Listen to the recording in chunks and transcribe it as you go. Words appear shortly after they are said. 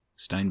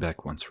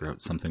Steinbeck once wrote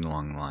something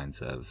along the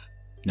lines of,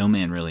 "No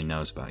man really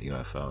knows about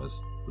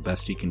UFOs. The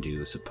best he can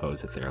do is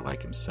suppose that they are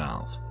like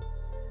himself."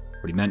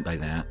 What he meant by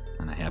that,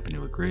 and I happen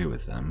to agree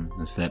with him,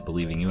 is that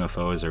believing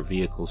UFOs are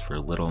vehicles for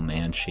little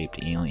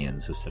man-shaped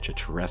aliens is such a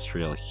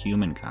terrestrial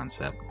human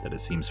concept that it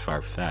seems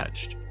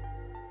far-fetched.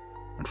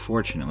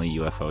 Unfortunately,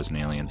 UFOs and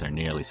aliens are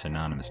nearly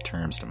synonymous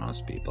terms to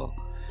most people,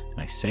 and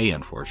I say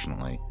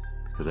unfortunately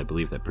because I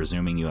believe that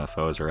presuming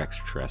UFOs are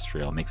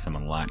extraterrestrial makes them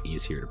a lot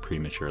easier to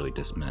prematurely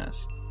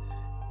dismiss.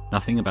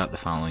 Nothing about the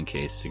following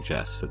case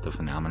suggests that the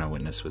phenomena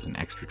witnessed was an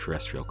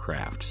extraterrestrial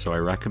craft, so I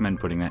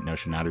recommend putting that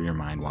notion out of your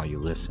mind while you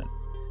listen.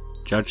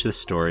 Judge this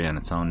story on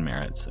its own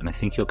merits, and I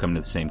think you'll come to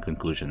the same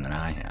conclusion that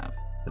I have,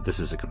 that this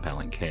is a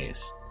compelling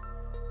case.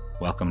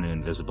 Welcome to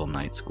Invisible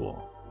Night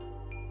School.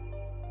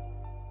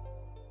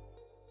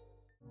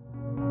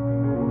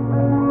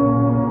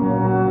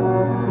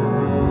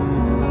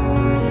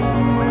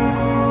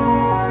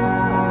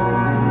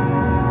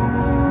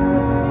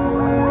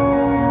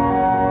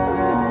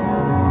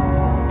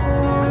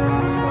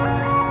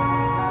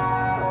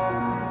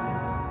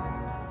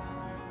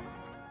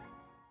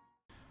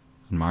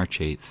 On March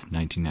 8th,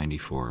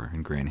 1994,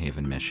 in Grand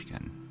Haven,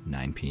 Michigan,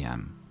 9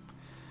 p.m.,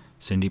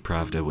 Cindy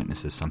Pravda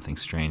witnesses something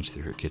strange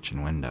through her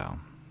kitchen window.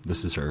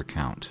 This is her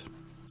account.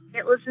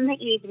 It was in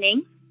the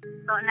evening,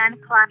 about 9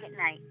 o'clock at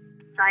night.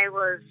 I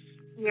was,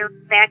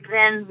 back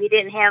then we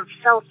didn't have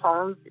cell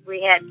phones.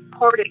 We had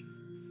ported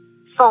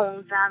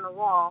phones on the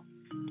wall,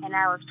 and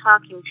I was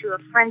talking to a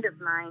friend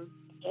of mine,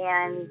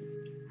 and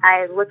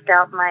I looked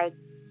out my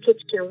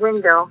kitchen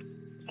window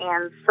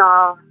and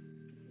saw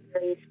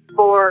these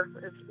four,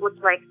 it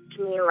looked like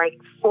to me like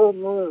full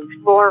moons,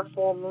 4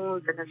 full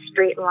moons in a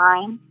straight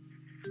line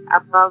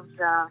above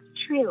the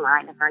tree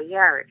line of our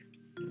yard.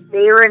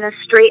 They were in a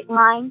straight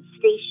line,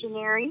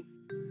 stationary.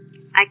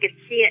 I could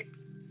see it,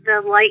 the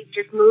light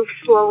just moved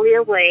slowly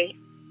away,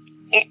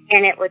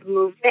 and it would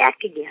move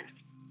back again.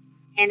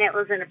 And it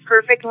was in a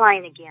perfect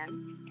line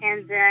again.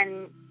 And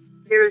then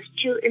there was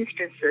 2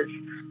 instances.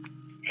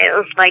 It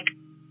was like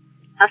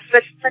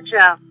such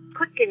a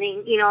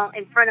quickening,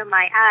 in front of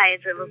my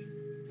eyes. It was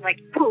like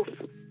poof,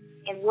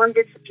 and one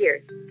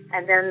disappeared.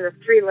 And then the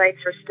 3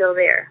 lights were still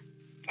there.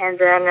 And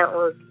then it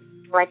was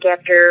like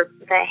after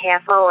that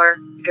half-hour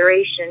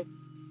duration,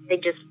 they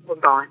just were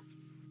gone.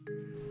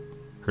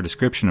 Her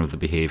description of the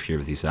behavior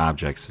of these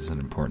objects is an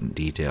important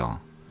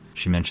detail.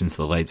 She mentions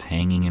the lights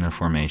hanging in a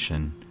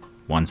formation,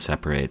 one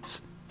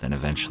separates, then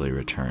eventually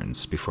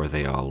returns before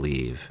they all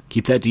leave.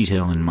 Keep that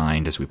detail in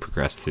mind as we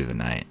progress through the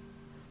night.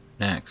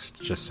 Next,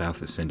 just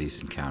south of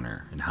Cindy's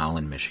encounter, in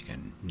Holland,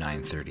 Michigan,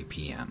 9:30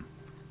 p.m.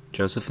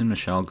 Joseph and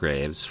Michelle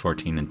Graves,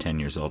 14 and 10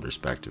 years old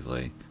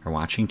respectively, are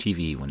watching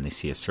TV when they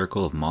see a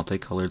circle of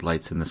multicolored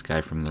lights in the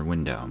sky from their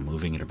window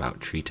moving at about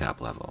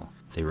treetop level.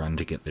 They run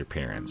to get their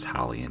parents,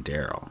 Holly and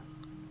Daryl.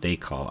 They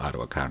call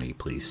Ottawa County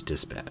Police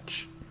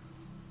Dispatch.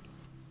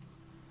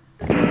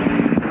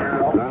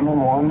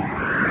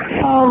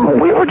 911.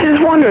 We were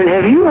just wondering,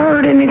 have you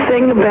heard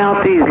anything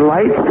about these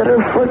lights that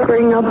are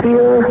flickering up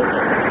here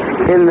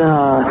in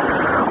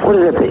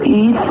the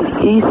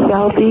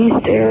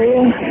east-southeast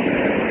area?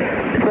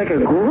 It's like a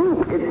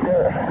group. It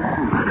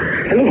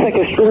looks like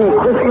a string of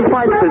Christmas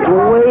lights that's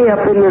way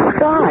up in the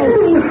sky.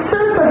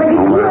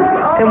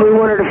 And we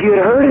wondered if you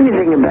had heard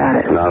anything about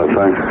it. Not a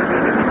thing.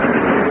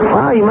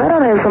 Wow, you might ought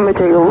to have somebody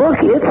take a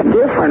look. It's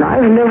different.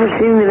 I've never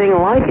seen anything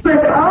like it.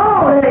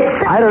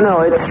 I don't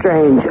know. It's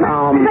strange.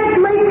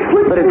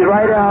 But it's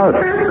right out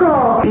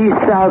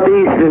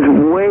east-southeast. It's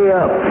way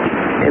up.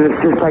 And it's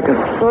just like a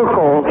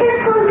circle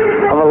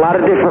of a lot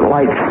of different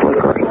lights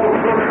flickering.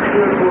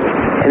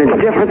 And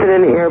it's different than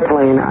any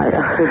airplane.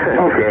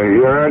 Okay,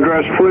 your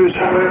address, please?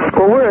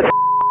 Well, we're at...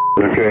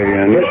 Okay,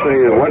 and you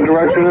say, what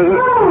direction is it?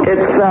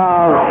 It's,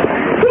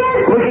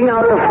 looking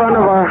out the front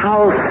of our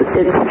house.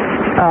 It's,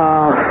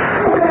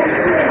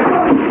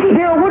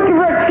 Daryl, what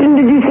direction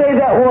did you say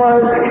that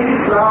was?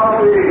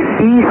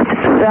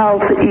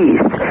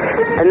 East-southeast.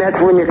 And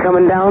that's when you're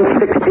coming down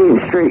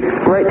 16th Street,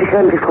 right to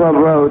Country Club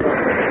Road.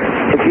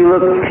 If you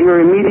look to your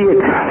immediate,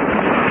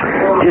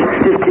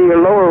 just to your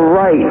lower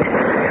right,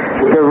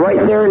 they're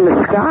right there in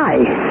the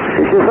sky.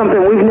 It's just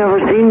something we've never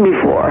seen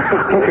before.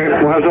 Okay,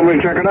 we'll have somebody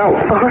check it out.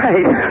 All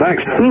right.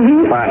 Thanks.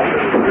 Mm-hmm. Bye.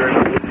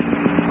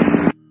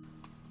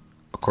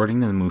 According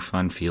to the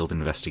MUFON Field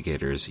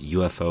Investigators'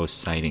 UFO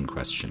Sighting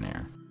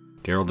Questionnaire,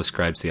 Daryl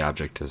describes the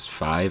object as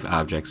 5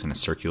 objects in a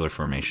circular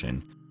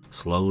formation,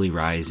 slowly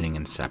rising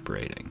and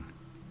separating.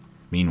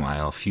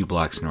 Meanwhile, a few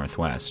blocks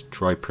northwest,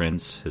 Troy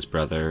Prince, his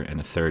brother, and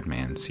a third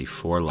man see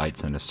 4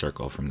 lights in a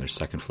circle from their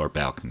second-floor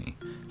balcony.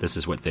 This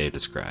is what they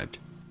described.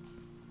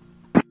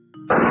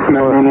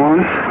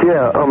 911?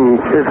 Yeah,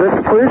 is this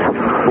the police?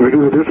 We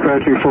do the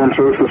dispatching form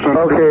services center.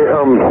 Okay,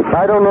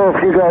 I don't know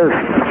if you guys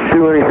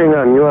do anything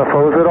on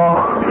UFOs at all.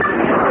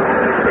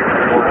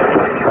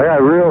 I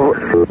got real...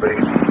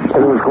 It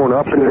was going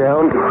up and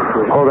down.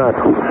 Hold on.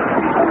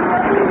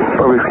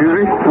 Oh,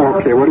 excuse me?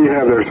 Okay, what do you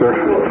have there, sir?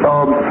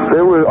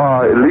 There were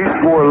at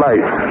least 4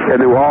 lights, and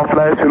they were all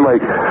flashing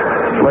like,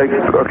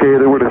 okay,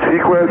 they were the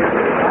sequence.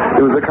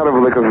 it was kind of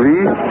like a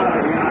V,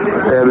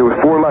 and there was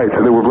 4 lights,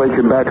 and they were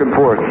blinking back and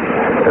forth.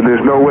 And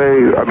there's no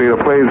way, I mean, a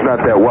plane's not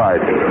that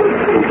wide.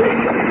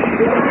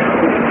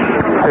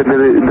 And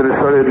then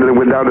it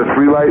went down to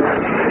 3 lights,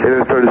 and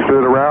it started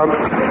spinning around,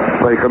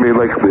 like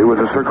it was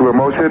a circular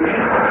motion.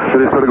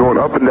 Then it started going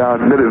up and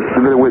down, and then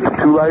it went to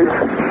 2 lights,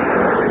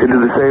 it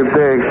did the same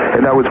thing,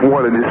 and now it's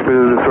 1, and just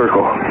spinning in a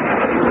circle.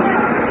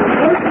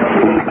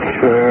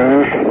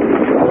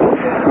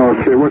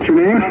 Okay, what's your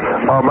name?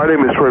 My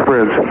name is Troy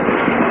Prince.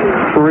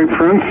 Troy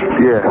Prince?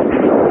 Yeah.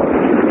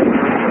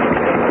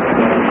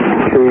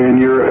 Okay, and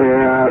you're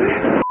at...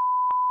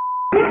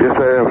 Yes,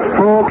 I am.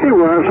 Okay,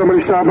 we'll have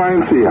somebody stop by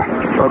and see you.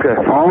 Okay.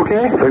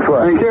 Okay? Thanks a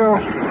lot. Thank you.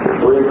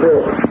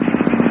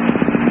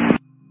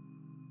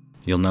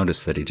 You'll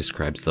notice that he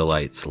describes the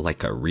lights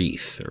like a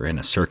wreath or in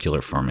a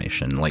circular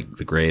formation like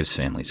the Graves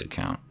family's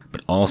account.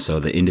 But also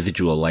the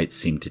individual lights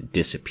seem to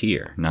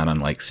disappear, not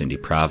unlike Cindy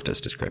Pravda's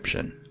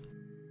description.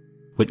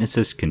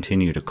 Witnesses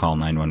continue to call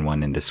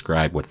 911 and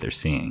describe what they're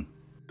seeing.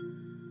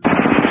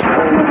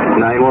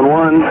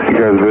 911. You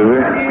guys busy?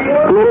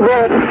 A little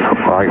bit.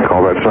 I can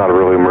call that. It's not a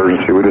real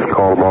emergency. We just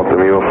called about the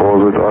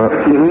UFOs we thought.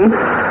 Mm-hmm.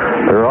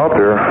 They're out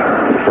there.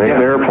 They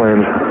ain't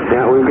airplanes.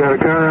 Yeah, we've got a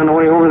car on the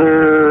way over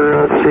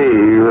there, let's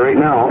see, right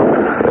now.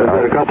 We've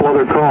got a couple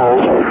other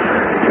calls.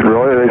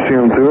 Really? They see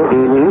them too?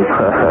 Mm-hmm.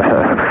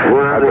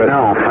 Where are they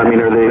now? I mean,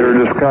 are they...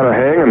 They're just kind of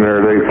hanging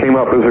there. They came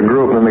up as a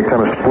group and then they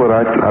kind of split.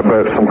 I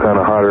bet some kind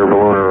of hot air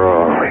balloon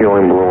or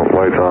helium balloon with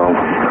lights on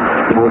them.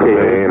 Okay.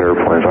 They ain't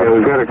airplanes. Yeah,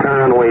 we've got a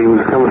car on the way. He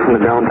was coming from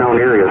the downtown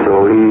area,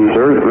 so he's...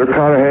 They're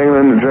kind of hanging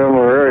in the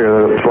general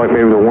area. It's like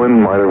maybe the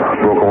wind might have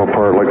broken them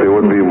apart like they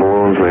would be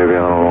balloons maybe.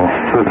 I don't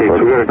know. Okay, so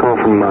we got a call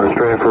from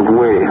Stratford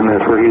Way, and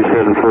that's where he's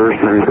heading first,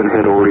 and then he's going to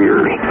head over to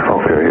yours.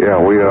 Okay,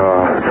 yeah,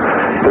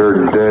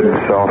 they're dead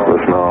south of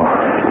us now.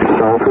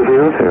 South of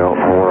you? Yeah,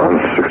 we're on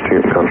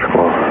 16th Country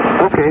Club.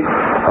 Okay.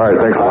 All right,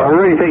 thanks a lot. All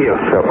right, thank you.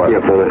 Yeah, bye. Yeah,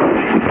 brother.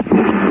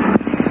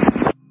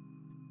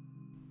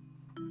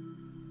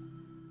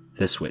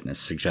 This witness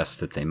suggests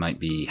that they might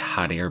be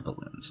hot air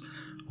balloons.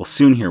 We'll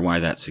soon hear why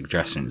that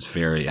suggestion is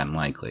very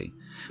unlikely,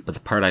 but the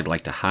part I'd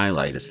like to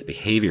highlight is the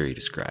behavior he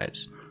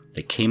describes.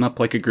 They came up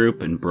like a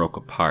group and broke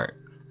apart.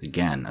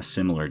 Again, a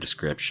similar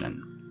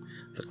description.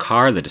 The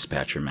car the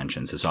dispatcher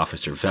mentions is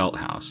Officer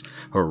Velthouse,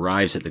 who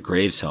arrives at the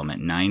Graves home at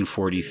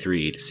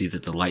 9:43 to see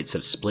that the lights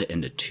have split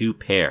into 2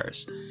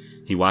 pairs.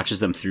 He watches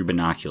them through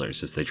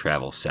binoculars as they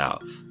travel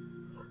south.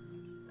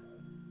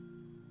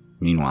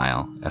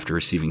 Meanwhile, after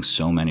receiving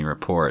so many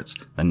reports,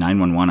 the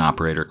 911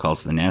 operator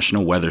calls the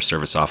National Weather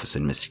Service office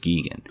in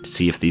Muskegon to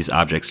see if these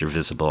objects are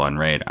visible on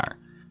radar.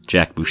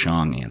 Jack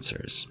Bouchon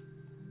answers.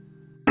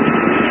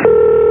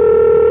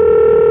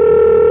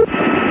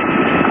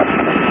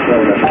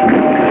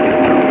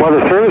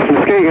 Weather Service,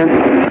 Muskegon.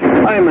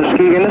 Hi,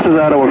 Muskegon. This is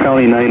Ottawa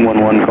County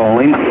 911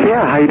 calling.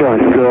 Yeah, how you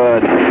doing?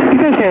 Good. You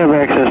guys have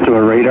access to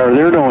a radar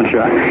there, don't you?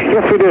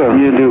 Yes, we do.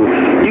 You do.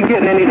 You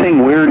getting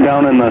anything weird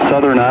down in the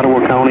southern Ottawa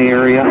County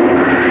area?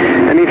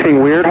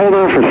 Anything weird? Hold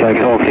on for a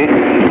second. Okay.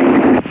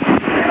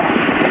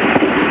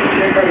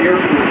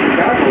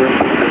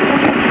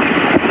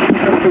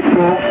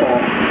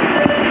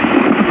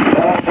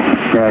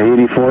 Yeah,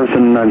 84th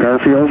and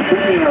Garfield.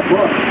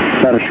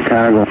 Out of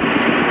Chicago.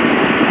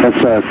 That's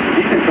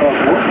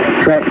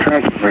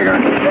tracking radar.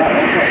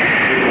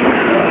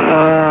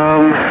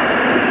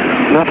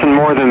 Nothing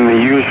more than the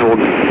usual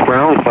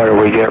ground clutter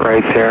we get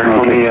right there.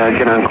 Let me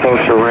get on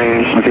closer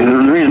range. Okay, the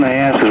reason I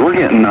ask is we're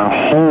getting a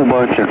whole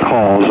bunch of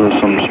calls of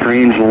some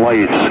strange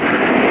lights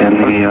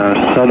in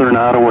the southern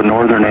Ottawa,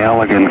 northern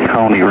Allegan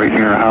County, right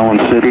near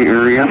Holland City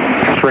area.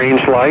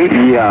 Strange light?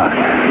 Yeah,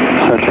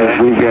 such as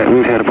we've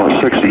had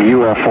about 60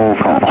 UFO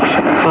calls.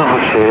 Oh,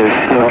 jeez.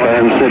 Okay.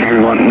 I'm sitting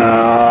here going,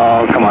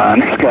 no, come on,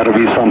 there's got to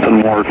be something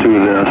more to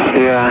this.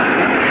 Yeah.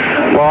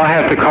 Well, I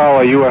have to call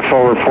a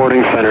UFO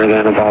reporting center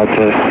then about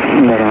this.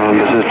 But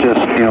this is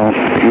just,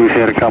 we've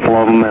had a couple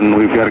of them, and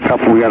we got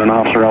an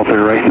officer out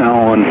there right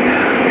now, and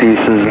he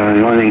says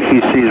the only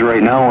thing he sees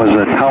right now is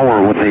a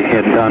tower. What they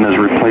had done is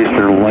replace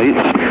their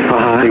lights.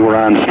 They were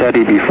on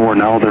steady before,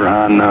 now they're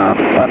on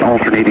an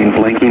alternating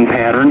blinking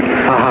pattern.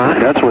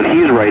 That's what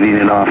he's writing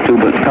it off to,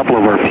 but a couple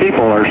of our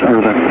people, or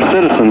the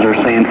citizens, are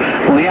saying,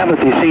 well, yeah, but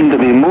they seem to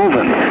be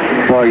moving.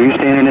 Well, are you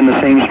standing in the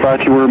same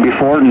spot you were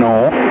before?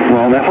 No.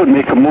 Well, that would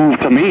make a move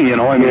to me, I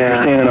mean,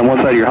 you're standing on one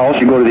side of your house,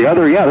 you go to the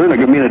other, yeah, they're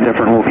going to be in a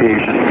different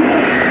location.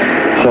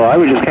 So I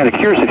was just kind of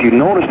curious if you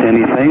noticed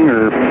anything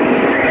or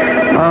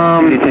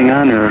anything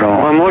on there at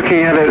all. I'm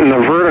looking at it in the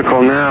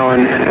vertical now,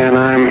 and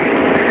I'm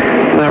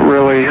not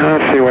really...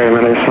 Let's see, wait a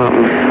minute, there's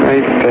something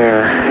right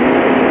there.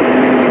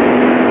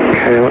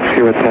 Okay, let's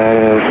see what that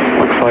is.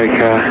 Looks like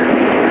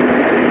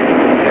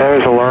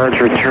there's a large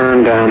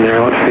return down there.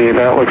 Let's see,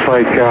 that looks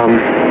like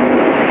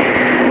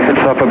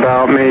it's up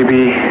about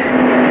maybe...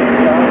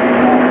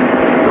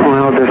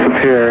 Well, it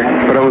disappeared,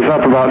 but it was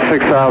up about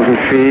 6,000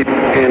 feet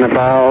in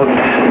about...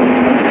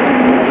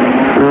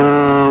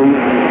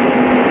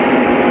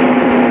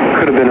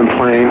 could have been a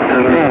plane. I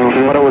don't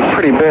know, but it was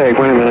pretty big.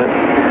 Wait a minute.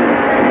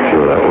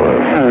 sure that was.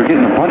 Yeah, they're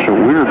getting a bunch of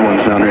weird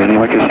ones down there, and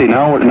like I say,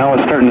 now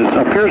it's starting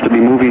to appears to be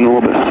moving a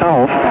little bit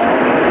south.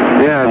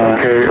 Yeah,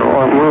 okay.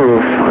 Well, it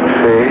moved. Let's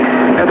see.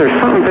 Yeah, there's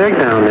something big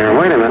down there.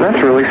 Wait a minute,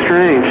 that's really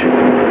strange.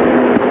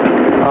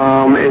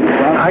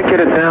 I get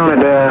it down at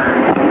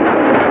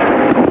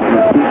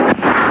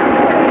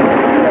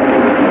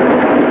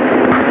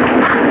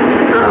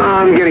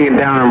I'm getting it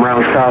down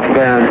around South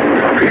Bend.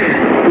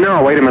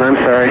 No, wait a minute, I'm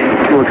sorry.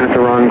 I'm looking at the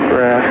wrong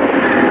graph.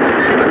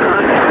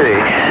 Let's see.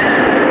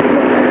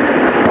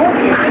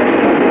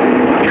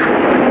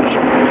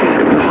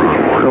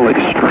 Really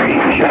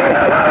strange.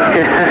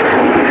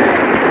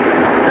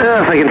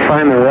 If I can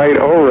find the right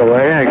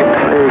overlay, I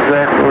can say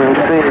exactly where I'm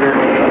seeing it.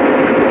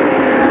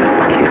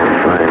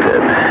 Can't find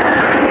it.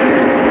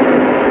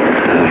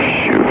 Oh,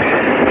 shoot.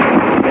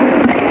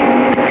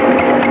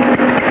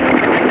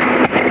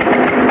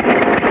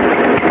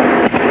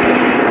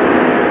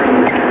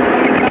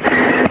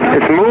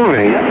 It's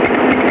moving.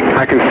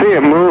 I can see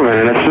it moving,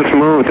 and it's just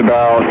moved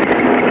about,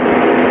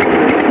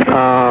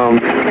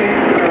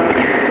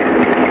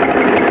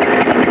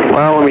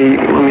 well, let me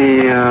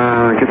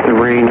get the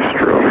range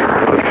stroke.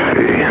 Let's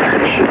see.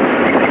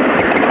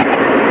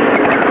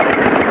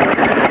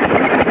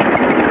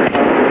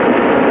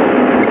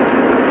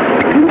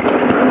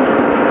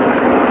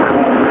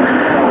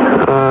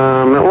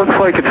 It looks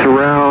like it's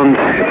around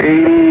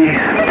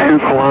 82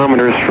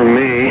 kilometers from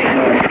me.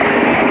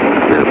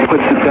 That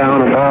puts it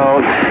down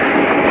about,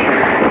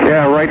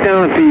 yeah, right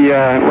down at the,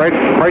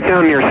 right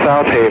down near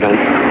South Haven.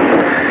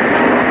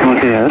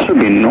 Okay, this would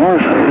be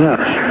north of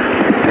this.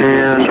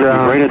 And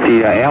right at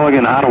the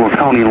Allegan-Ottawa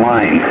County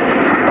line.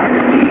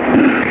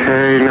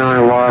 Okay, now I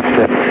lost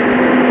it.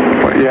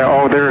 But yeah,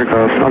 oh, there it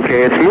goes.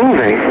 Okay, it's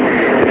moving.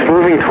 It's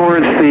moving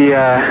towards the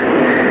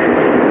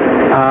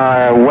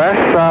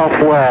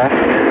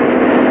west-southwest.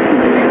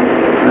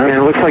 And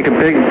it looks like a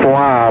big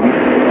blob.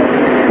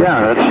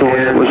 Yeah, that's the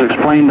way it was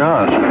explained to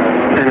us.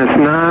 And it's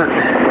not...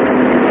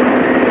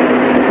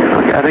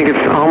 I think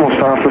it's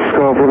almost off the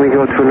scope. Let me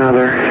go to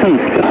another...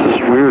 This is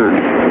weird.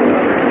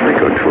 Let me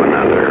go to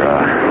another,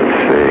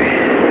 let's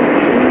see.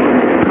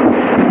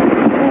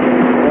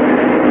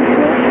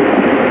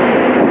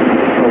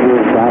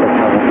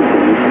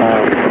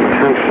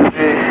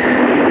 Intensity.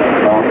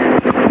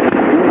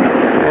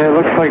 It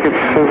looks like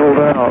it's fizzled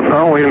out.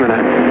 Oh, wait a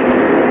minute.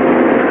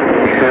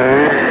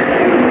 Okay.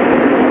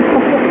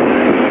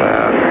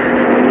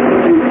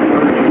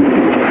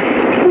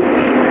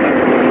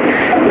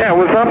 Yeah, it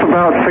was up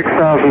about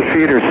 6,000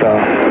 feet or so.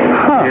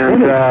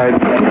 And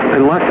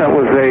unless that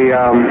was a...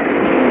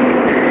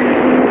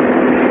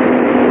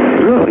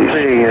 really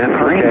seeing it.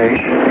 Okay.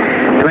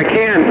 And I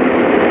can't...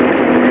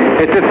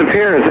 It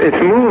disappears.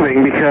 It's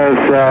moving because...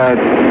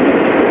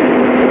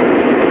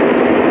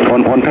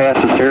 One pass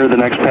is there, the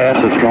next pass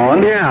is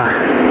gone? Yeah.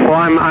 Well,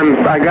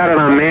 I got it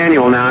on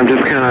manual now. I'm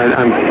just kind of...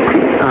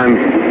 I'm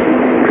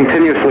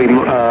continuously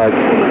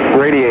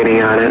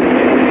radiating on it.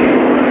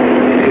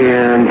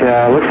 And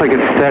looks like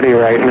it's steady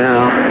right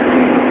now.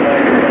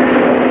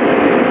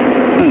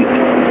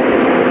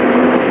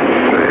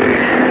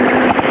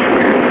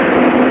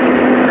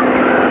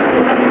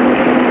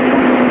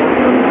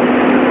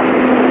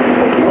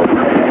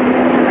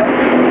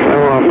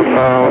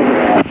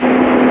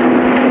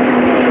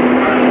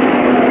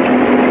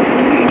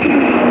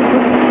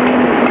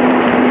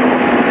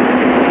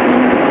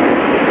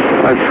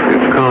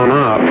 It's gone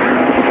up.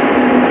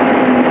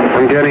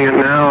 I'm getting it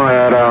now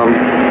at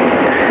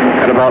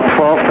about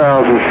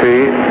 12,000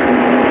 feet.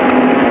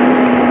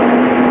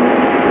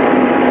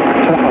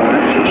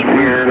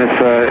 And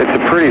it's a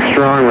pretty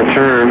strong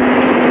return.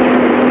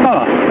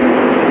 Huh.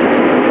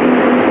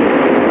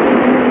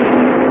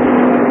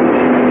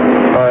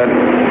 But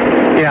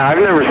yeah, I've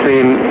never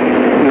seen.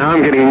 Now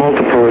I'm getting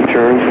multiple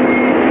returns.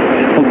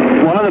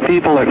 One of the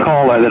people that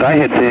called that I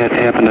had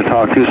happened to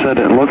talk to said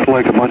it looked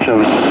like a bunch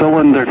of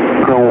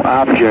cylindrical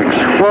objects.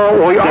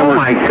 Well, oh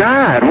my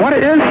God, what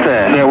is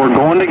that? They were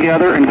going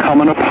together and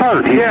coming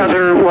apart. Yeah,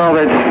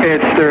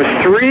 there's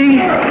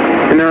three,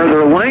 and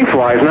they're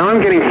lengthwise. Now I'm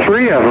getting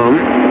three of them,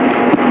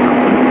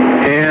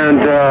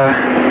 and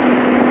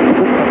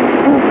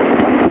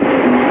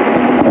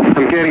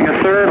I'm getting a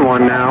third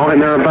one now,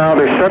 and they're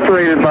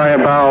separated by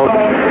about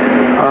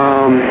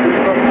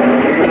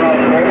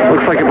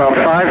looks like about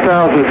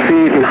 5,000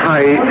 feet in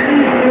height,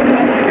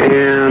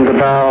 and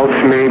about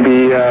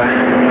maybe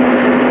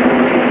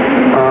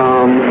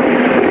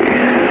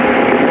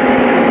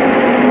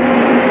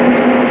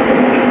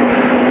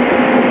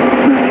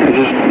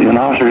an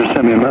officer just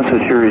sent me a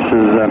message here. He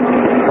says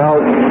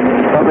about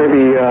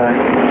maybe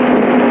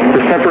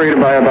they're separated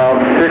by about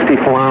 50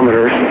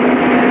 kilometers.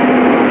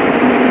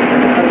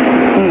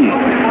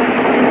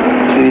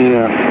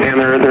 And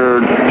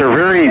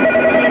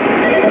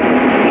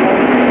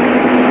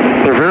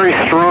they're very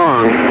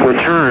strong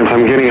returns.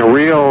 I'm getting a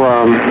real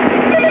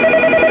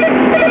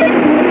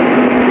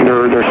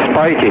they're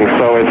spiking,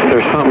 so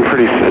there's something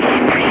pretty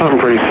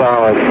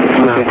solid.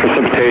 It's not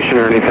precipitation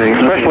or anything,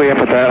 especially up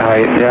at that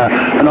height. Yeah.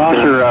 An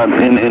officer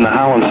in the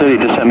Holland City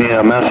just sent me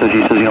a message.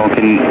 He says,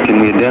 can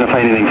we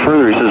identify anything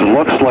further? He says it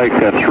looks like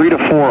 3 to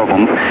 4 of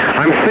them.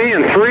 I'm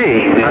seeing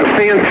 3. Yeah. I'm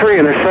seeing 3,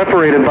 and they're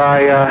separated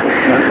by.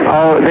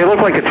 They look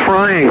like a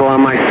triangle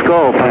on my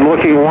scope. I'm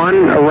looking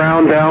one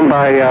around down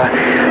by.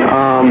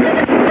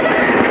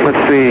 Let's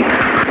see.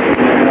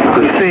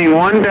 I'm seeing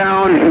one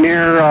down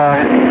near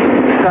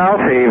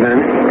South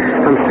Haven.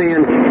 I'm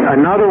seeing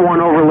another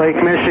one over Lake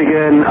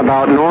Michigan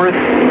about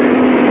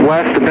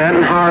northwest of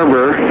Benton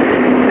Harbor,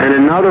 and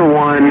another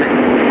one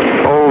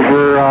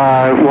over,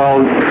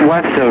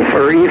 west of,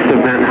 or east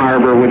of Benton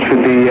Harbor, which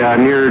would be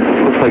near,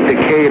 looks like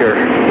Decatur.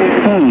 So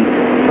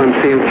I'm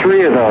seeing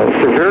 3 of those.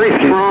 They're very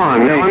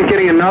strong. Now I'm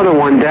getting another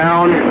one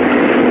down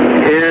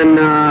in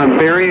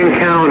Berrien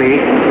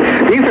County.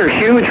 These are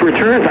huge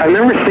returns. I've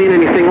never seen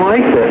anything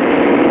like this.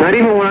 Not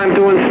even when I'm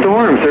doing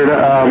storms.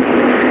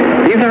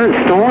 These aren't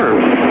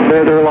storms.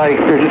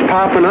 They're just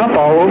popping up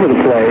all over the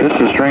place.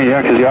 This is strange,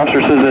 yeah, because the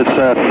officer says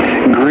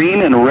it's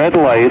green and red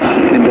lights.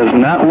 It does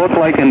not look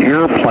like an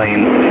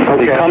airplane.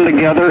 Okay. They come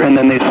together and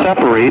then they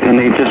separate, and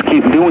they just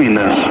keep doing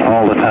this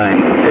all the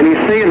time. And he's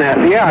seeing that.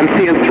 Yeah, I'm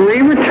seeing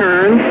 3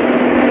 returns.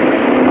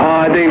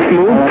 They've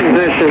moved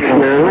positions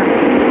now.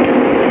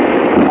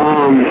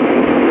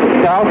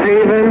 South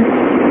Haven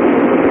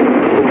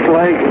looks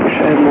like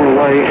shed more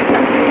light.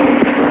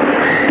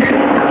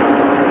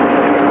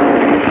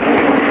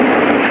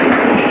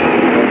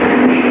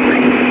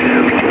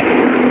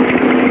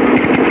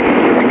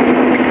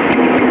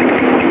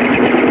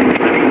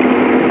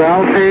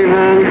 South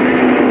Haven.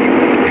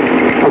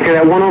 Okay,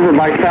 that one over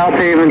by South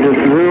Haven just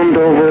zoomed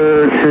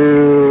over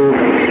to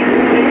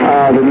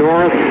the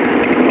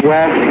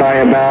northwest by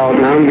about,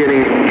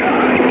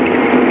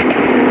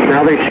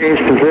 now they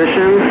changed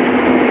positions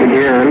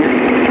again.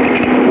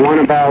 One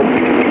about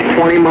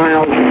 20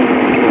 miles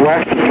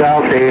west of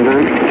South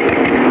Haven.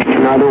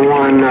 Another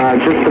one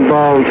just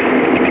above,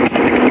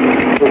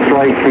 looks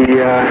like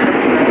the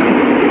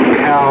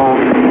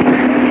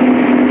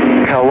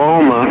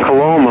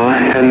Coloma,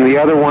 and the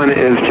other one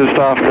is just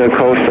off the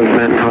coast of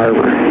Benton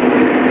Harbor.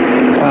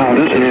 Wow,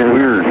 this is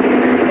weird.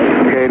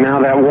 Okay, now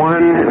that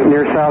one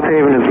near South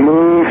Haven has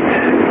moved.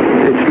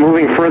 It's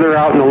moving further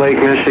out into Lake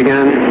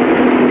Michigan.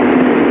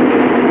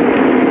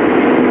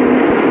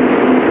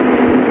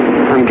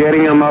 I'm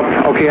getting them up.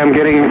 Okay,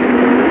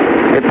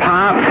 it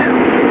popped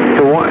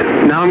to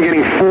 1. Now I'm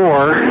getting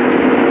 4.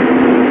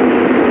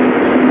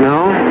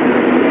 No?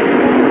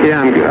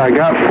 Yeah, I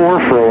got 4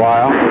 for a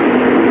while.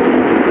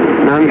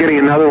 Now I'm getting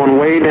another one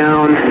way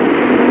down.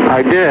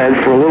 I did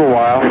for a little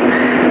while.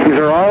 These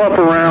are all up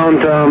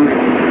around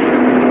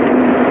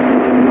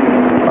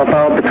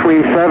about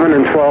between 7,000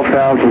 and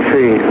 12,000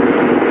 feet.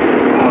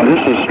 Oh,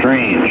 this is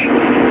strange.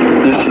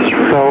 This is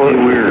really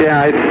weird.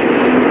 Yeah, I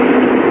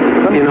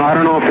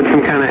don't know if it's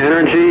some kind of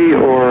energy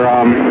or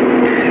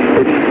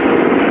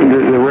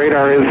the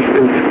radar is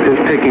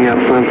picking up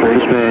something.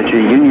 Dispatch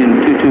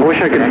Union 22. I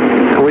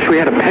wish we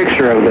had a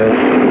picture of this,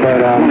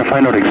 but I want to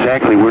find out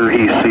exactly where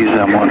he sees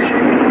them once.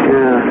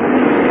 Yeah.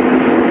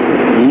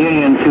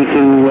 Union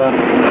 22.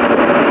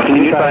 Can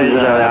you guys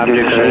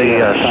objects say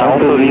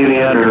south of you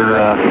yet, or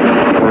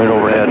right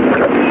overhead?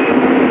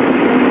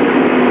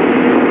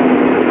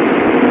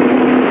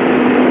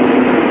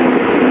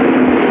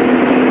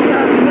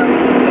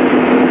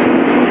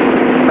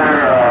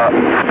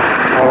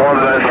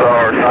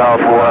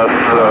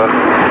 Southwest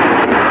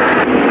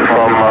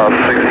from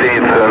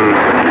 16th and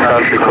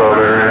Country Club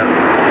area.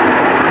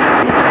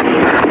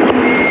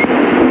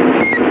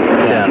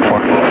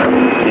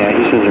 10-4. Yeah,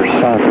 he says they're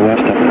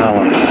southwest of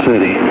Holland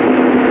City.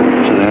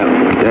 So that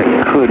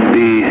could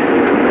be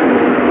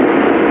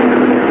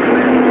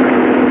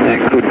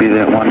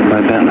that one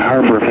by Benton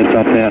Harbor if it's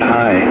up that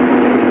high.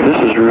 This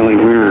is really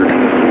weird.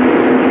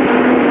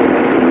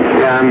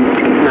 Yeah,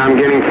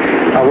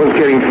 I was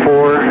getting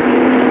 4.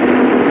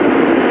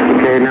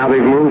 Okay, now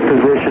they've moved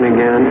position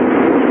again.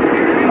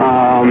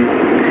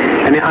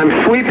 And I'm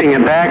sweeping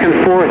it back and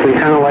forth in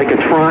kind of like a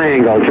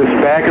triangle, just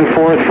back and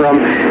forth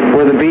from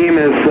where the beam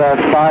is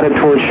spotted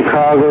towards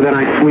Chicago, then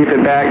I sweep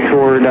it back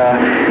toward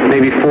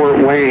maybe Fort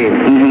Wayne.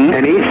 Mm-hmm.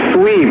 And each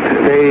sweep,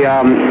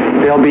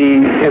 they'll be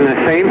in the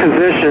same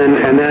position,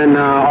 and then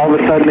all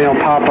of a sudden they'll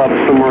pop up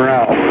somewhere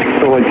else.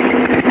 So it's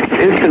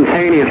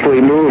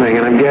instantaneously moving,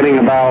 and I'm getting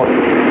about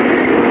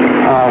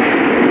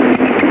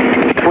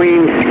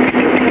between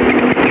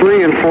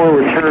 3 and 4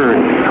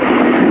 returns.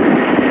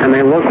 And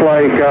they look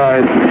like,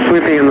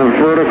 sweeping in the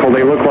vertical,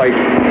 they look like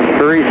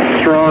very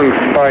strong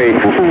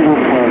spikes.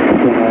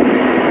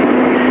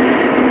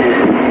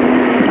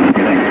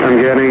 I'm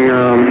getting,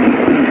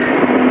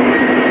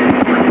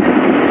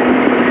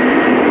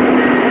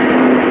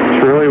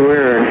 it's really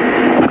weird.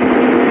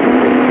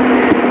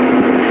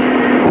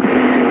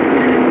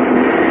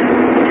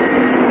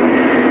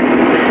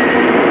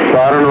 So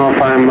I don't know if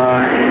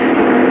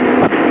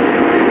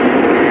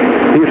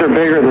these are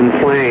bigger than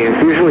planes.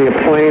 Usually a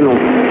plane will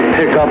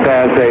pick up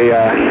as a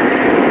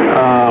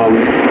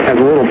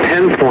little pin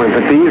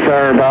but these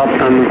are about,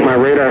 on my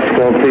radar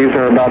scope, these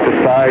are about the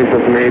size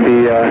of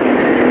maybe,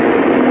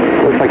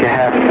 looks like a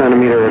half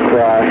centimeter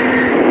across.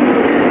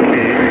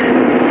 Okay.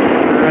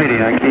 Righty,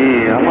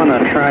 I'm going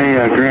to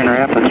try Grand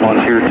Rapids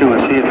once here too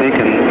and see if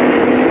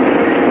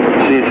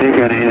they've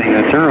got anything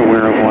that they're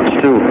aware of once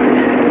too.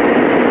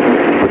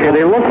 Okay,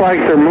 they look like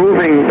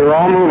they're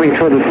all moving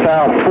toward the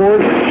south,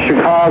 towards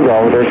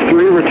Chicago. There's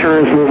 3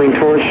 returns moving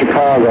towards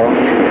Chicago.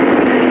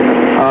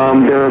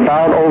 They're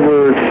about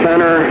over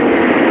center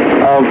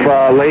of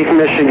Lake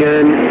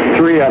Michigan,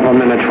 3 of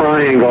them in a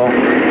triangle,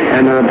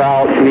 and they're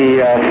about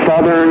the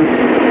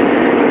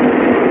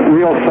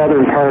real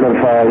southern part of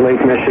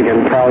Lake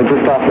Michigan, probably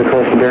just off the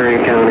coast of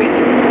Berrien County.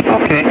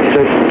 Okay.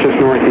 Just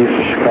northeast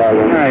of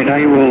Chicago. All right,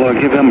 I will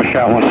give them a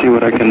shot and see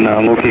what I can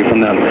locate from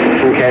them.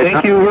 Okay.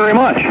 Thank you very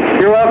much.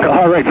 You're welcome.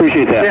 All right,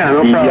 appreciate that. Yeah,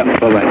 no problem. Yep,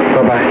 bye-bye.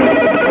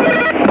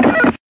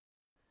 Bye-bye.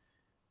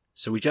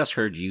 So we just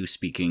heard you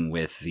speaking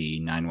with the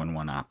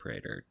 911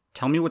 operator.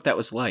 Tell me what that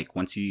was like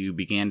once you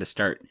began to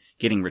start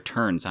getting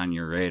returns on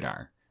your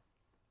radar.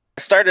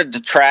 I started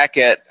to track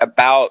it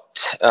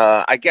about,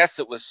 I guess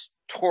it was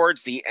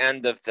towards the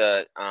end of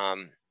the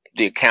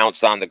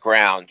accounts on the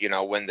ground. You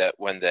know, when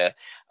the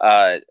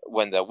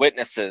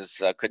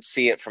witnesses could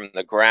see it from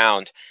the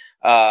ground,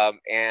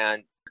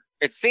 and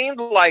it seemed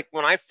like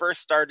when I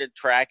first started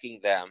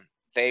tracking them,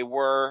 they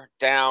were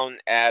down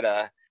at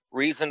a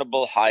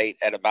reasonable height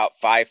at about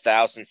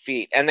 5,000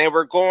 feet, and they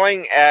were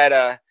going at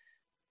a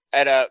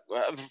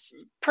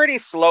pretty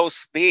slow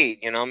speed,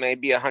 you know,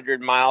 maybe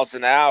 100 miles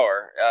an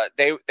hour.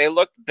 They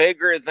looked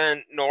bigger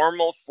than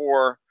normal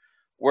for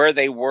where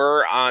they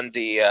were on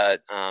the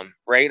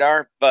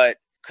radar, but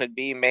could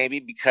be maybe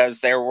because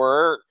there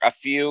were a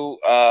few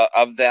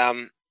of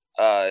them,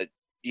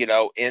 you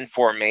know, in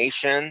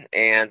formation.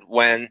 And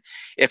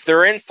if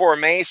they're in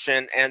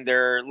formation and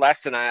they're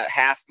less than a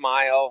half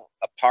mile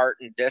apart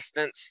in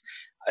distance,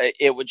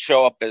 it would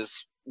show up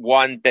as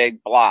one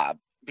big blob.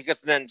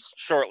 Because then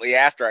shortly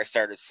after I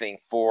started seeing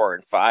 4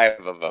 and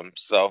 5 of them.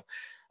 So,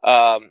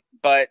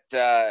 but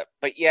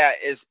yeah,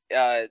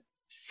 I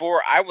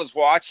was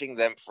watching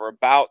them for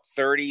about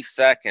 30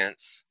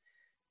 seconds,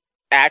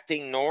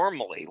 acting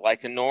normally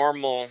like a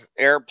normal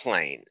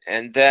airplane.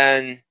 And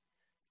then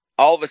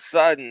all of a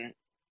sudden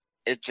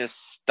it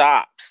just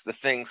stops. The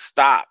thing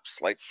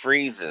stops, like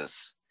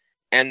freezes.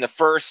 And the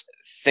first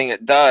thing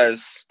it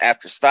does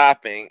after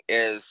stopping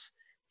is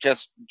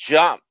just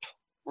jump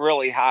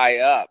really high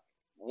up.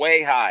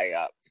 Way high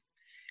up,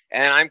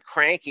 and I'm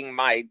cranking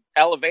my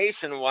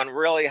elevation one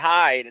really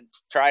high to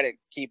try to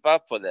keep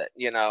up with it,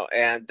 you know,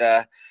 and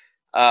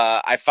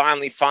I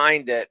finally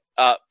find it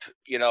up,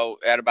 you know,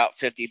 at about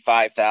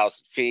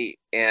 55,000 feet.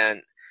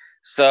 And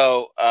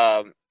so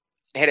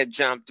it had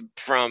jumped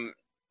from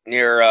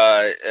near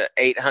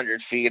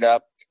 800 feet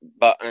up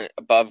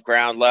above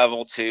ground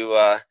level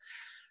to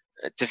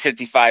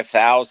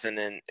 55,000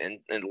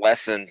 in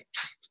less than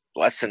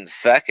a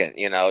second,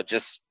 you know,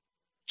 just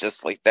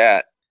like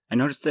that. I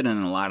noticed that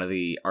in a lot of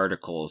the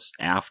articles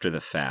after the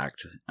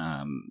fact,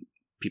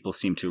 people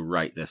seem to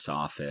write this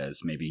off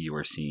as maybe you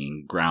were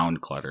seeing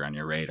ground clutter on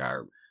your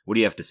radar. What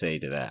do you have to say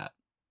to that?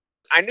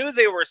 I knew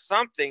they were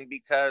something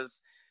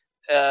because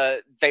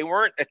they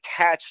weren't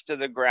attached to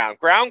the ground.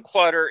 Ground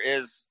clutter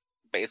is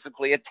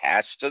basically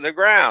attached to the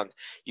ground.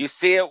 You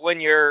see it when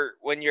you're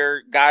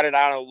got it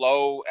on a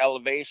low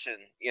elevation,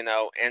 you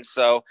know, and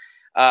so,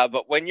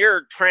 but when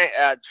you're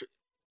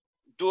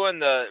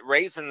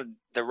raising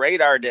the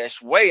radar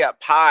dish way up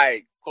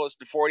high, close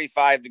to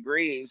 45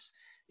 degrees,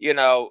 you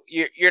know,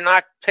 you're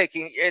not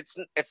picking. It's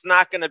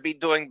not going to be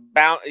doing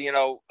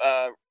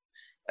the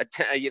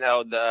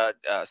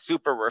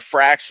super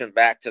refraction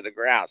back to the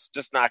ground. It's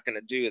just not going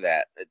to do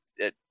that.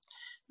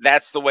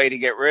 That's the way to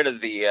get rid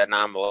of the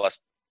anomalous.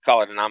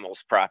 Call it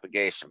anomalous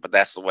propagation, but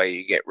that's the way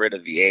you get rid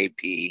of the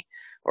AP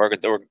or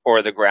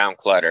the ground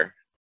clutter.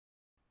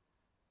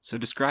 So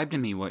describe to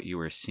me what you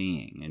were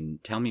seeing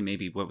and tell me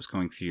maybe what was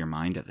going through your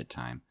mind at the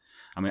time.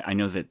 I mean, I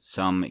know that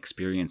some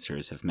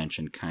experiencers have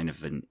mentioned kind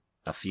of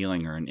a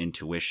feeling or an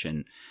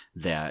intuition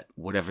that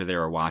whatever they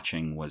were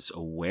watching was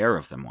aware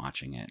of them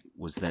watching it.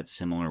 Was that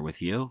similar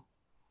with you?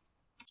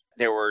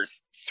 There were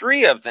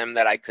 3 of them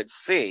that I could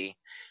see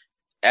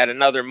at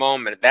another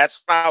moment.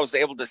 That's when I was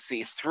able to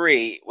see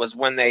 3 was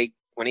when he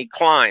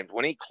climbed.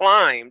 When he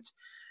climbed,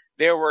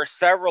 there were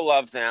several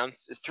of them,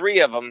 3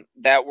 of them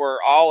that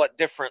were all at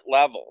different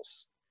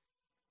levels.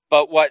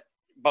 But what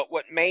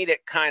made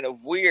it kind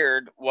of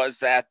weird was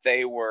that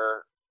they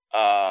were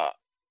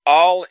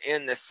all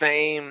in the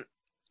same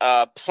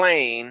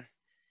plane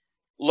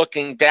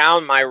looking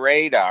down my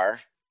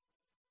radar.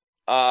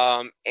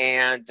 So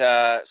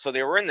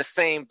they were in the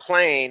same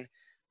plane,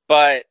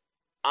 but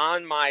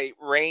on my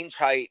range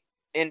height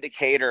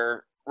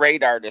indicator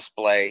radar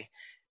display,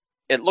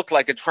 it looked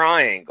like a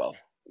triangle.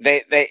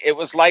 It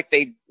was like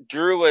they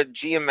drew a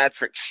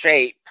geometric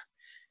shape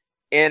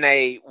in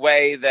a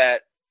way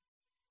that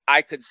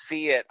I could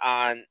see it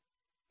on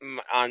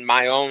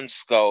my own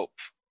scope,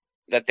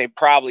 that they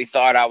probably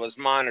thought I was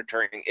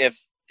monitoring.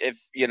 If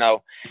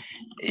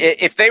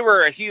if they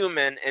were a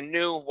human and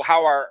knew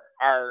how our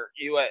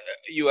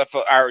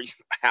UFO,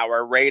 how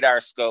our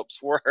radar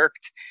scopes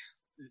worked,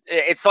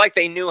 it's like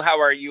they knew how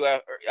our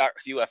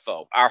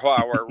UFO, how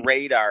our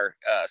radar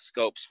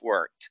scopes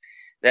worked.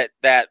 That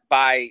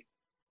by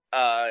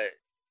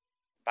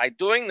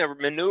doing the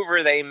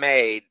maneuver they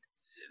made,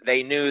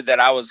 they knew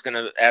that I was going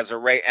to, as a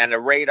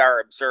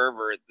radar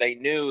observer, they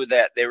knew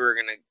that they were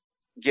going to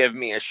give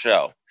me a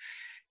show.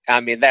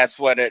 I mean, that's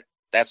what they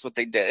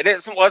did.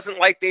 It wasn't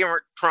like they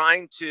were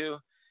trying to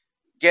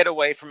get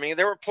away from me.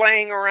 They were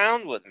playing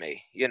around with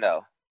me,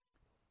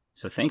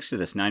 So thanks to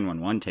this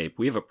 911 tape,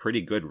 we have a pretty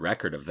good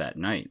record of that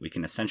night. We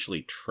can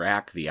essentially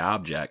track the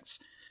objects.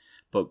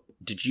 But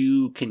did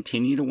you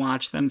continue to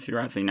watch them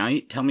throughout the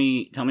night? Tell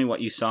me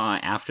what you saw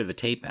after the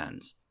tape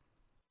ends.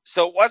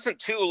 So it wasn't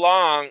too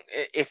long.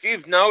 If you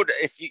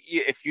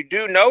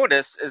do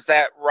notice, is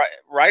that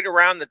right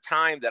around the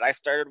time that I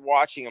started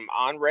watching them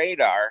on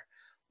radar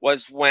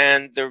was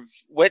when the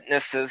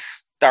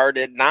witnesses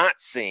started not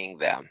seeing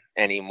them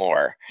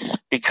anymore,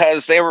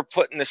 because they were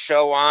putting the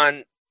show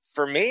on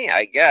for me,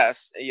 I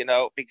guess,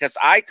 because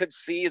I could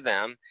see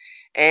them.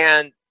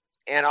 And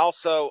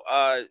also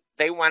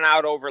they went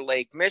out over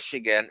Lake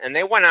Michigan, and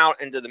they went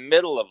out into the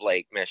middle of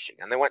Lake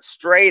Michigan. They went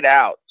straight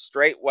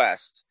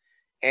west.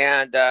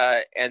 And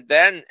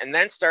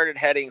then started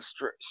heading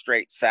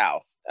straight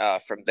south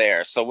from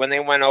there. So when they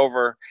went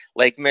over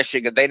Lake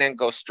Michigan, they didn't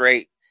go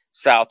straight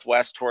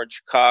southwest toward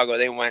Chicago.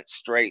 They went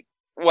straight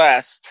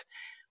west,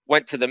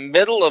 went to the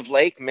middle of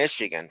Lake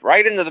Michigan,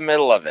 right into the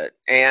middle of it,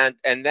 and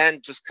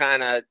then just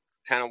kind of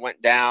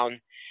went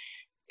down.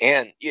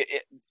 And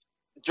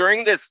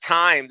during this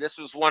time, this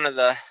was one of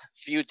the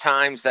few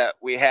times that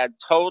we had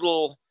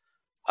total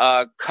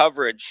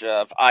coverage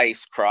of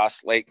ice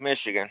across Lake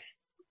Michigan.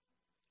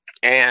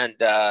 And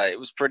it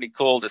was pretty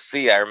cool to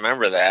see. I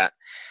remember that.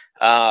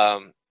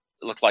 It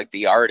looked like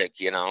the Arctic,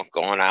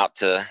 going out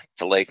to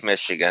Lake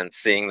Michigan,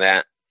 seeing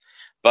that.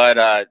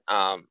 But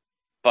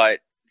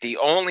the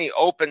only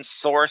open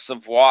source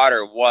of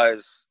water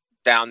was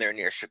down there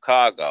near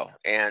Chicago.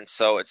 And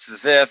so it's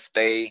as if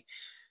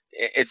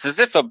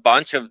a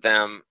bunch of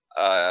them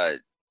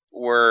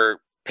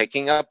were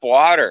picking up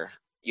water,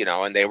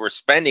 and they were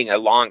spending a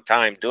long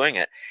time doing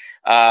it.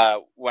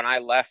 When I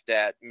left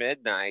at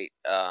midnight,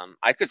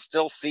 I could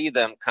still see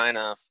them kind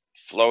of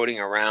floating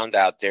around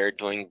out there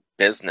doing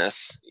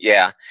business.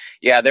 Yeah.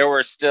 There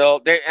were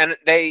still there, and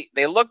they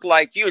looked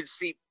like you would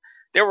see.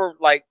 There were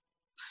like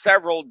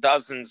several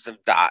dozens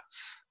of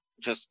dots,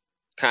 just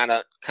kind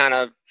of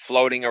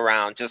floating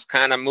around, just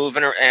kind of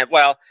moving around. And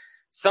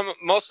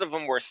most of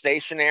them were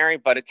stationary,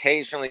 but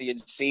occasionally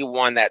you'd see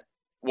one,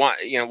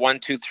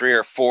 2, 3,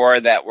 or 4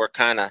 that were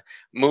kind of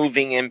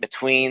moving in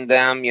between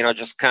them,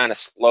 just kind of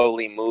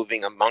slowly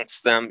moving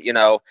amongst them,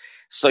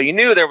 so you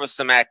knew there was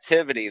some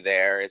activity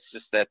there. It's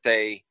just that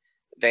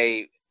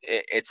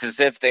it's as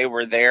if they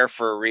were there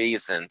for a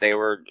reason. They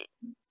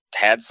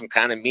had some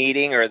kind of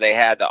meeting, or they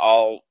had to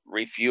all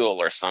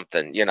refuel or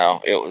something,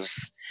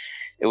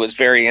 it was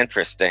very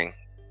interesting.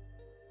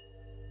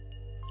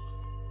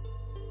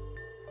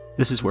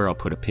 This is where I'll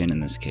put a pin in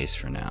this case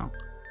for now.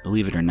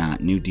 Believe it or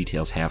not, new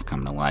details have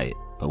come to light,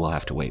 but we'll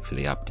have to wait for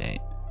the update.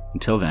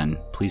 Until then,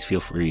 please feel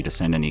free to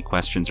send any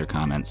questions or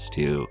comments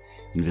to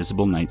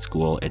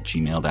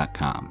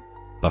invisiblenightschool@gmail.com.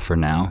 But for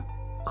now,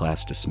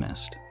 class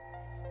dismissed.